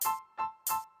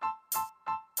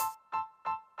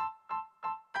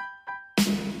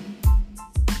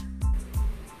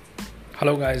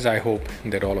Hello, guys. I hope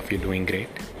that all of you doing great.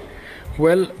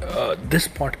 Well, this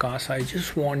podcast, I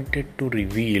just wanted to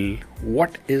reveal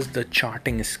what is the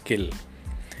charting skill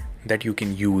that you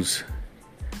can use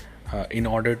in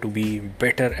order to be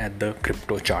better at the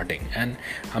crypto charting. And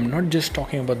I'm not just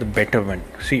talking about the better one.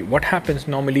 See, what happens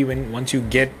normally once you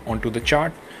get onto the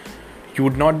chart, you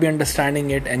would not be understanding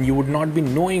it, and you would not be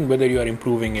knowing whether you are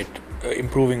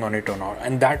improving on it or not,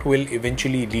 and that will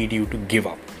eventually lead you to give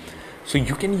up. So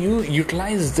you can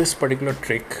utilize this particular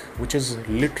trick, which is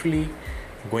literally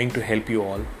going to help you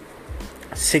all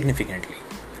significantly.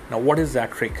 Now, what is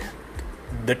that trick?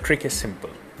 The trick is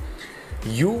simple.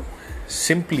 You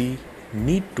simply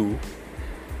need to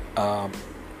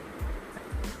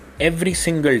every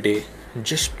single day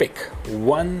just pick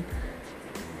one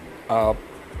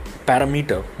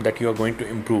parameter that you are going to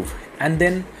improve, and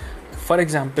then, for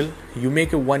example, you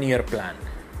make a 1 year plan.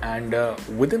 And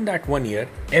within that 1 year,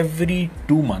 every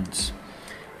 2 months,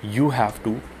 you have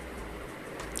to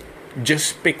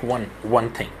just pick one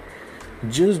thing.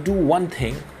 Just do one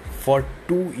thing for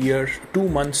 2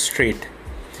 months straight.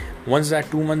 Once that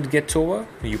 2 months gets over,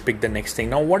 you pick the next thing.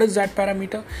 Now, what is that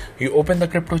parameter? You open the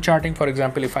crypto charting. For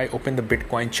example, if I open the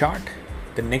Bitcoin chart,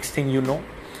 the next thing you know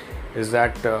is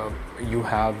that you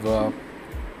have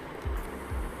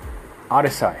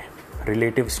RSI,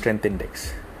 Relative Strength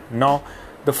Index. Now,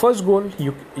 the first goal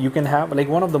you can have, like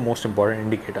one of the most important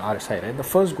indicator, RSI, right? The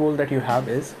first goal that you have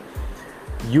is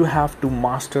you have to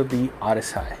master the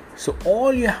RSI. So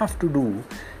all you have to do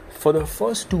for the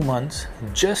first 2 months,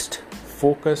 just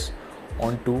focus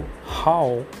onto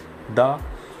how the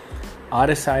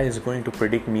RSI is going to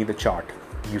predict me the chart.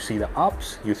 You see the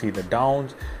ups, you see the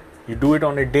downs. You do it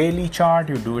on a daily chart,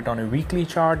 you do it on a weekly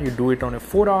chart, you do it on a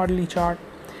 4-hourly chart.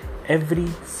 Every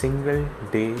single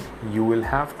day you will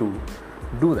have to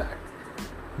do that.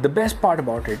 The best part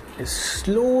about it is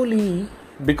slowly,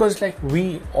 because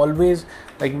we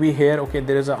hear, okay,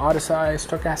 there is a RSI,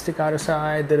 stochastic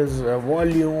RSI, there is a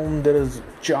volume, there is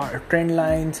trend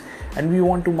lines, and we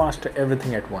want to master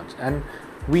everything at once, and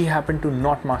we happen to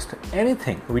not master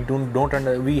anything.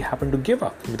 We happen to give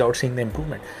up without seeing the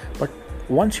improvement. But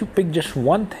once you pick just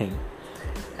one thing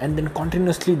and then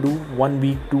continuously do 1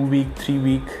 week, 2 week, 3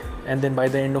 week, and then by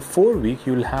the end of 4 weeks,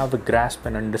 you'll have a grasp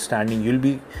and understanding. You'll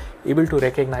be able to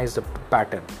recognize the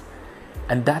pattern.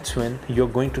 And that's when you're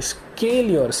going to scale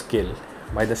your skill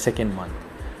by the second month.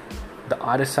 The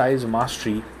RSI's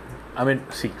mastery,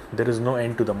 there is no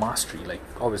end to the mastery.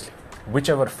 Obviously,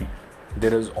 whichever field,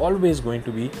 there is always going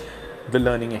to be the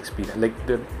learning experience.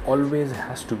 There always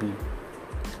has to be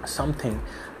something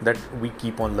that we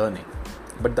keep on learning.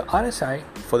 But the RSI,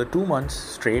 for the 2 months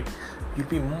straight, you'll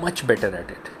be much better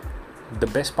at it. The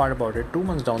best part about it, 2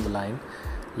 months down the line,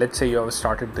 let's say you have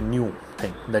started the new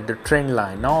thing, that the trend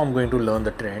line. Now I'm going to learn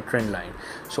the trend line.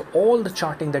 So all the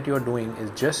charting that you are doing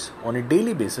is just on a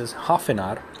daily basis, half an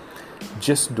hour,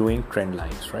 just doing trend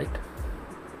lines, right?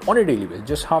 On a daily basis,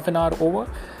 just half an hour over.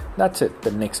 That's it.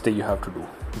 The next day you have to do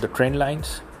the trend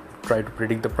lines. Try to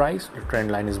predict the price. The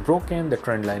trend line is broken. The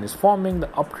trend line is forming. The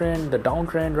uptrend, the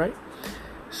downtrend, right?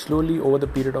 Slowly over the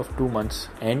period of 2 months,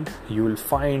 and you will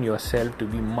find yourself to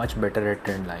be much better at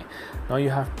trend line. Now you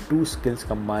have two skills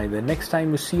combined. The next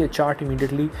time you see a chart,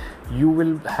 immediately you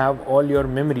will have all your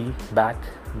memory back.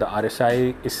 The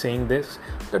RSI is saying this,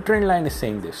 the trend line is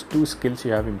saying this. Two skills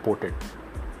you have imported.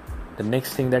 The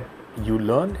next thing that you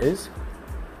learn is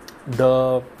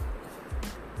the,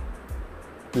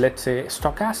 let's say,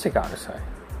 stochastic RSI,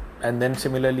 and then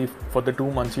similarly for the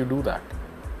 2 months you do that.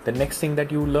 The next thing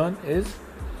that you learn is,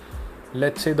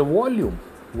 let's say, the volume.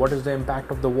 What is the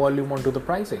impact of the volume onto the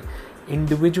pricing?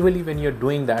 Individually, when you're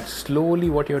doing that, slowly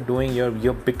what you're doing,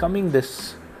 you're becoming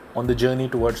this on the journey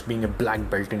towards being a black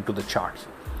belt into the charts.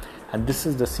 And this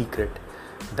is the secret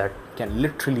that can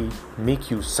literally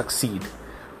make you succeed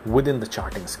within the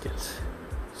charting skills.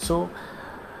 So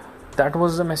that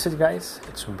was the message, guys.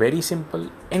 It's very simple.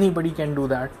 Anybody can do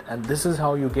that, and this is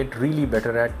how you get really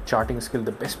better at charting skill.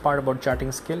 The best part about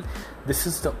charting skill, this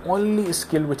is the only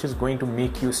skill which is going to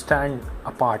make you stand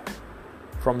apart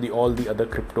from all the other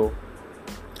crypto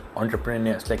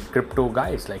entrepreneurs, like crypto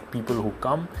guys, like people who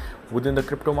come within the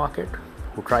crypto market,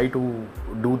 who try to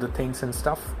do the things and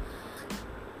stuff.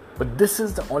 But this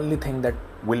is the only thing that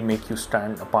will make you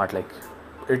stand apart.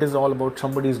 It is all about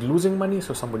somebody is losing money,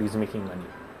 so somebody is making money.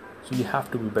 So you have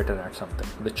to be better at something.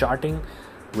 The charting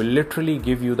will literally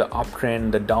give you the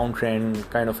uptrend, the downtrend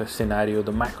kind of a scenario,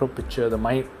 the macro picture, the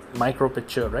micro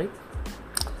picture, right?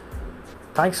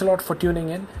 Thanks a lot for tuning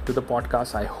in to the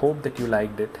podcast. I hope that you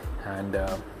liked it, and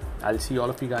I'll see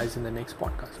all of you guys in the next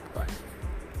podcast. Bye.